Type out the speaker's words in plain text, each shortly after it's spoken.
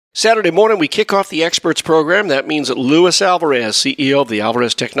Saturday morning, we kick off the Experts program. That means that Luis Alvarez, CEO of the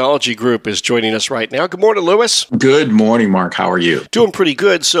Alvarez Technology Group, is joining us right now. Good morning, Luis. Good morning, Mark. How are you? Doing pretty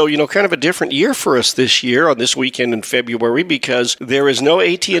good. So, kind of a different year for us this year on this weekend in February because there is no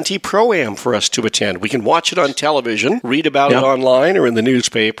AT&T Pro-Am for us to attend. We can watch it on television, read about it online or in the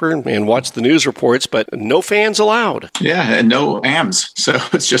newspaper, and watch the news reports, but no fans allowed. Yeah, and no AMs. So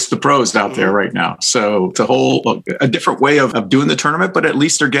it's just the pros out there right now. So it's a different way of doing the tournament, but at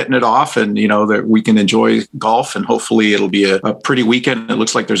least they're getting it off and, that we can enjoy golf and hopefully it'll be a pretty weekend. It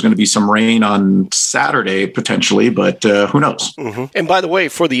looks like there's going to be some rain on Saturday potentially, but who knows? Mm-hmm. And by the way,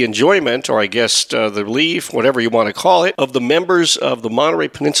 for the enjoyment, or I guess the relief, whatever you want to call it, of the members of the Monterey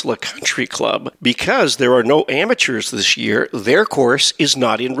Peninsula Country Club, because there are no amateurs this year, their course is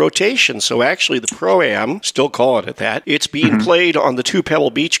not in rotation. So actually the Pro-Am, still calling it that, it's being played on the two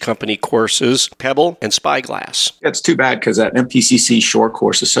Pebble Beach Company courses, Pebble and Spyglass. It's too bad because that MPCC shore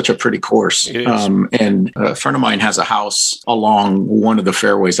course is such a pretty course. And a friend of mine has a house along one of the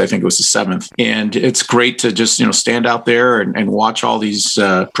fairways. I think it was the 7th. And it's great to just, stand out there and watch all these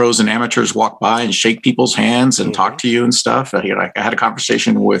pros and amateurs walk by and shake people's hands and talk to you and stuff. I had a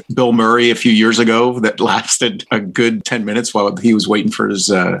conversation with Bill Murray a few years ago that lasted a good 10 minutes while he was waiting for his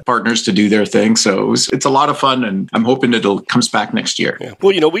partners to do their thing. So it's a lot of fun, and I'm hoping it comes back next year. Yeah.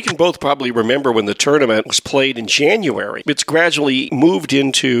 Well, we can both probably remember when the tournament was played in January. It's gradually moved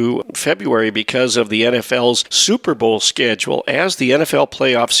into February because of the NFL's Super Bowl schedule. As the NFL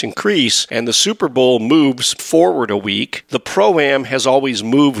playoffs increase and the Super Bowl moves forward a week, the Pro-Am has always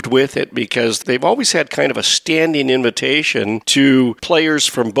moved with it because they've always had kind of a standing invitation to players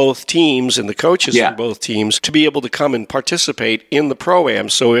from both teams and the coaches from both teams to be able to come and participate in the Pro-Am.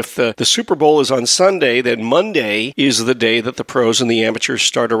 So if the Super Bowl is on Sunday, then Monday is the day that the pros and the amateurs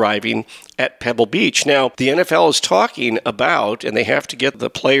start arriving at Pebble Beach. Now, the NFL is talking about, and they have to get the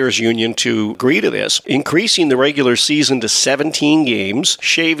players' union to agree to this, increasing the regular season to 17 games,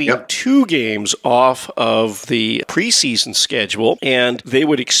 shaving 2 games off of the preseason schedule, and they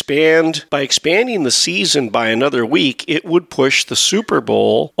would by expanding the season by another week, it would push the Super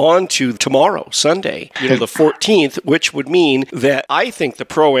Bowl onto tomorrow, Sunday, the 14th, which would mean that I think the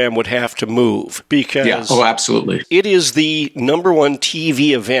Pro-Am would have to move because absolutely. It is the number one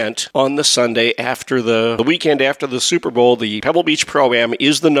TV event on the Sunday after the weekend after the Super Bowl. The Pebble Beach Pro-Am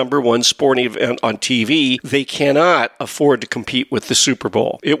is the number one sporting event on TV. They cannot afford to compete with the Super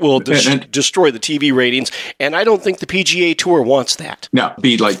Bowl. It will destroy the TV ratings, and I don't think the PGA Tour wants that. No, it'd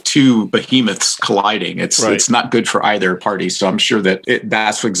be like two behemoths colliding. It's not good for either party, so I'm sure that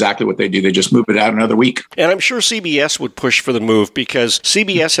that's exactly what they do. They just move it out another week. And I'm sure CBS would push for the move because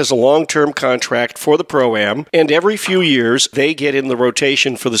CBS has a long-term contract for the Pro-Am, and every few years they get in the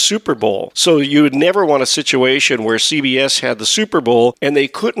rotation for the Super Bowl. So you would never want a situation where CBS had the Super Bowl and they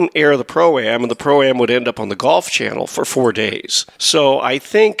couldn't air the Pro-Am, and the Pro-Am would end up on the Golf Channel for 4 days. So I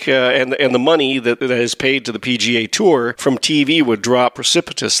think, and the money that is paid to the PGA Tour from TV would drop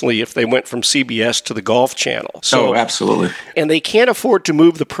precipitously if they went from CBS to the Golf Channel. So, absolutely. And they can't afford to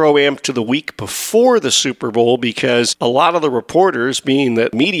move the Pro-Am to the week before the Super Bowl because a lot of the reporters, being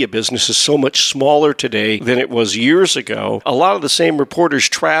that media business is so much smaller today than it was years ago, a lot of the same reporters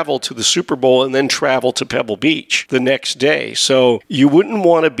travel to the Super Bowl and then travel to Pebble Beach the next day. So you wouldn't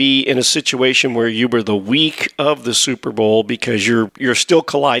want to be in a situation where you were the week of the Super Bowl because you're still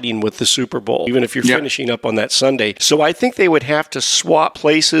colliding with the Super Bowl, even if you're finishing up on that Sunday. So I think they would have to swap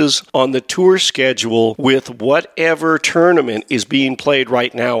places on the tour schedule with whatever tournament is being played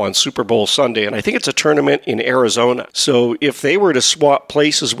right now on Super Bowl Sunday. And I think it's a tournament in Arizona. So if they were to swap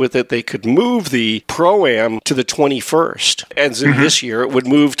places with it, they could move the Pro-Am to the 21st. As in this year, it would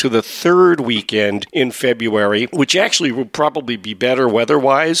move to the third weekend in February, which actually would probably be better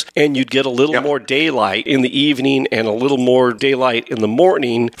weather-wise, and you'd get a little more daylight in the evening and a little more daylight in the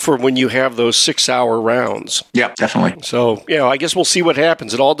morning for when you have those 6-hour rounds. Yeah, definitely. So, I guess we'll see what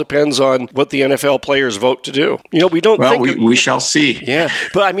happens. It all depends on what the NFL players vote to do. We don't think... we shall see. Yeah,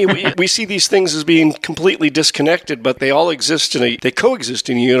 but I mean, we see these things as being completely disconnected, but they all exist they coexist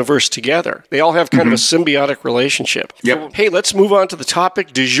in a universe together. They all have kind of a symbiotic relationship. Yep. So, hey, let's move on to the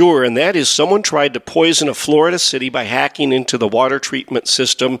topic du jour, and that is someone tried to poison a Florida city by hacking into the water treatment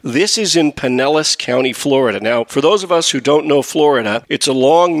system. This is in Pinellas County, Florida. Now, for those of us who don't know Florida, it's a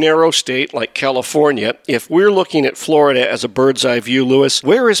long, narrow state like California. If we're looking at Florida as a bird's eye view, Lewis,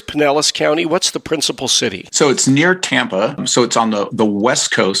 where is Pinellas County? What's the principal city? So it's near Tampa. So it's on the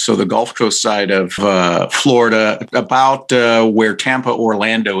west coast, so the Gulf Coast side of Florida, about where Tampa,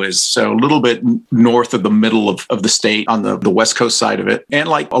 Orlando is. So a little bit north of the middle of the state on the west coast side of it. And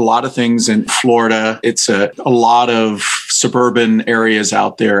like a lot of things in Florida, it's a lot of suburban suburban areas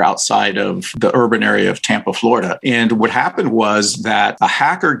out there outside of the urban area of Tampa, Florida. And what happened was that a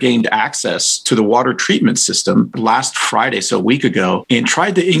hacker gained access to the water treatment system last Friday, so a week ago, and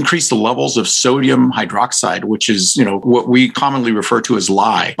tried to increase the levels of sodium hydroxide, which is, what we commonly refer to as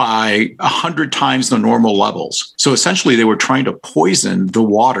lye, by 100 times the normal levels. So essentially, they were trying to poison the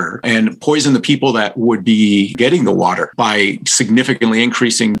water and poison the people that would be getting the water by significantly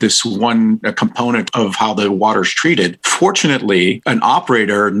increasing this one component of how the water is treated. Fortunately, an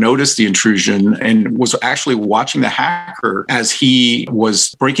operator noticed the intrusion and was actually watching the hacker as he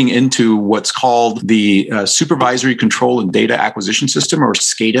was breaking into what's called the Supervisory Control and Data Acquisition System, or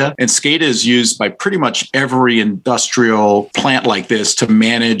SCADA. And SCADA is used by pretty much every industrial plant like this to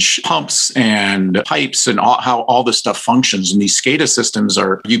manage pumps and pipes and how all this stuff functions. And these SCADA systems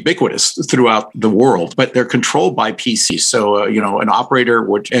are ubiquitous throughout the world, but they're controlled by PCs. So, an operator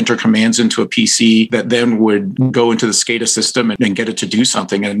would enter commands into a PC that then would go into the SCADA system and get it to do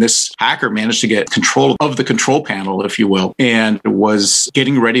something. And this hacker managed to get control of the control panel, if you will, and was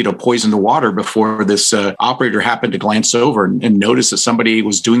getting ready to poison the water before this operator happened to glance over and notice that somebody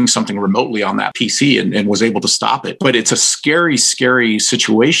was doing something remotely on that PC and was able to stop it. But it's a scary, scary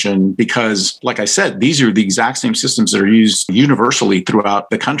situation because, like I said, these are the exact same systems that are used universally throughout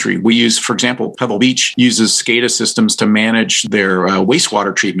the country. We use, for example, Pebble Beach uses SCADA systems to manage their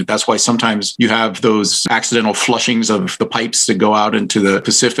wastewater treatment. That's why sometimes you have those accidental flushings of the pipes that go out into the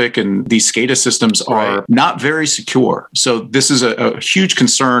Pacific, and these SCADA systems are not very secure. So this is a huge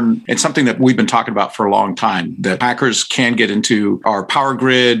concern and something that we've been talking about for a long time, that hackers can get into our power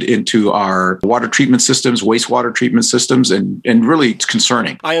grid, into our water treatment systems, wastewater treatment systems, and really it's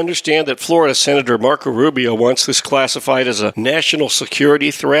concerning. I understand that Florida Senator Marco Rubio wants this classified as a national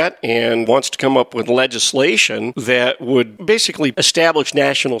security threat and wants to come up with legislation that would basically establish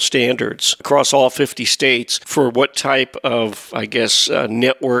national standards across all 50 states for what type of,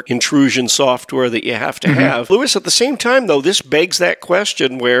 network intrusion software that you have to have. Louis, at the same time, though, this begs that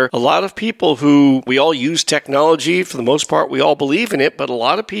question where a lot of people who, we all use technology, for the most part, we all believe in it, but a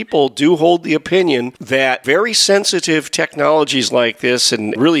lot of people do hold the opinion that very sensitive technologies like this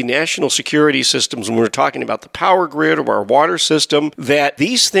and really national security systems, when we're talking about the power grid or our water system, that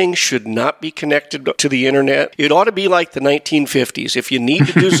these things should not be connected to the internet. It ought to be like the 1950s. If you need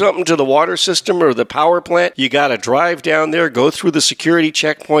to do something to the water system or the power plant, you got to drive down there, go through the security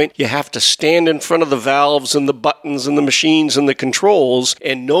checkpoint. You have to stand in front of the valves and the buttons and the machines and the controls,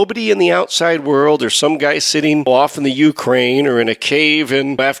 and nobody in the outside world or some guy sitting off in the Ukraine or in a cave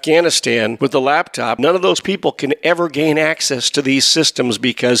in Afghanistan with a laptop, none of those people can ever gain access to these systems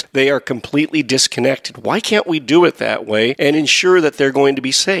because they are completely disconnected. Why can't we do it that way and ensure that they're going to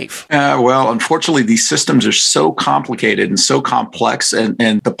be safe? Well, unfortunately, these systems are so complicated and so complex,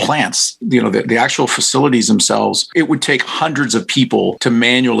 and the plants, the actual facilities themselves, it would take hundreds of people to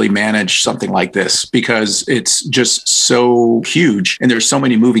manually manage something like this because it's just so huge and there's so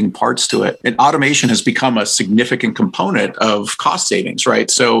many moving parts to it. And automation has become a significant component of cost savings, right?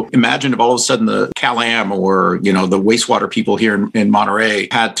 So imagine if all of a sudden the Cal-Am or, the wastewater people here in Monterey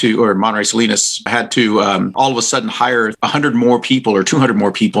or Monterey Salinas had to all of a sudden hire 100 more people or 200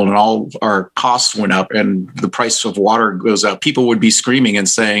 more people, and all our costs went up and the price of water goes up. People would be screaming and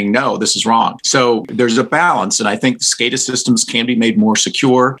saying, no, this is wrong. So there's a balance. And I think SCADA systems can be made more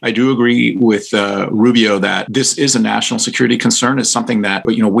secure. I do agree with Rubio that this is a national security concern. It's something that,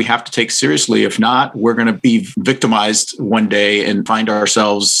 we have to take seriously. If not, we're going to be victimized one day and find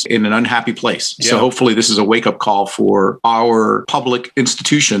ourselves in an unhappy place. Yeah. So hopefully this is a wake-up call for our public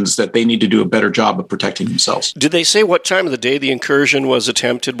institutions that they need to do a better job of protecting themselves. Did they say what time of the day the incursion was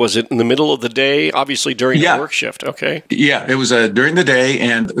attempted? Was it in the middle of the day? Obviously during the work shift. Okay. Yeah, it was during the day,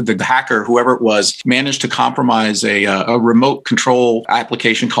 and the hacker, whoever it was, managed to compromise a remote control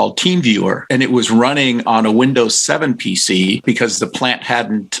application called TeamViewer, and it was running on a Windows 7 PC because the plant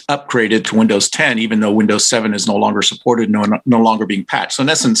hadn't upgraded to Windows 10, even though Windows 7 is no longer supported, no longer being patched. So in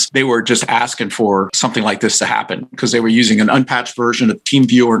essence, they were just asking for something like this to happen because they were using an unpatched version of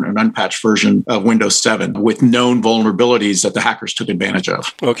TeamViewer and an unpatched version of Windows 7 with known vulnerabilities that the hackers took advantage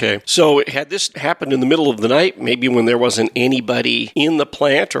of. Okay. So had this happened in the middle of the night, maybe when there wasn't anybody in the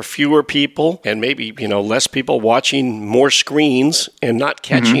plant or fewer people, and maybe, less people watching more screens and not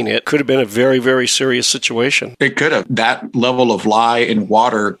catching it, could have been a very, very serious situation. It could have. That level of lye in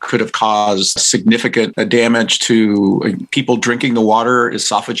water could have caused significant damage to people drinking the water,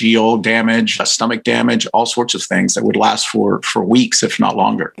 esophageal damage, stomach damage, all sorts of things that would last for weeks, if not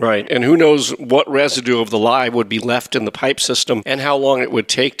longer. Right. And who knows what residue of the lye would be left in the pipe system and how long it would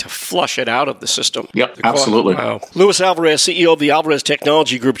take to flush it out of the system. Yep, absolutely. Wow. Louis Alvarez, CEO of the Alvarez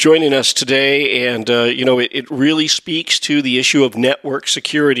Technology Group, joining us today. And, it really speaks speaks to the issue of network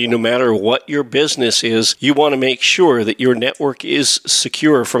security. No matter what your business is, you want to make sure that your network is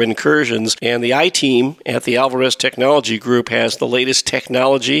secure from incursions. And the I-Team at the Alvarez Technology Group has the latest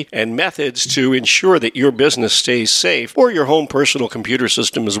technology and methods to ensure that your business stays safe, or your home personal computer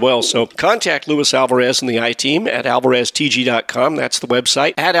system as well. So contact Luis Alvarez and the I-Team at alvareztg.com. That's the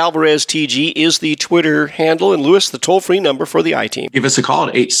website. At AlvarezTG is the Twitter handle. And Luis, the toll-free number for the I-Team. Give us a call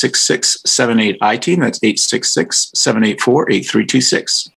at 866-78-I-TEAM. That's 866-784-8326.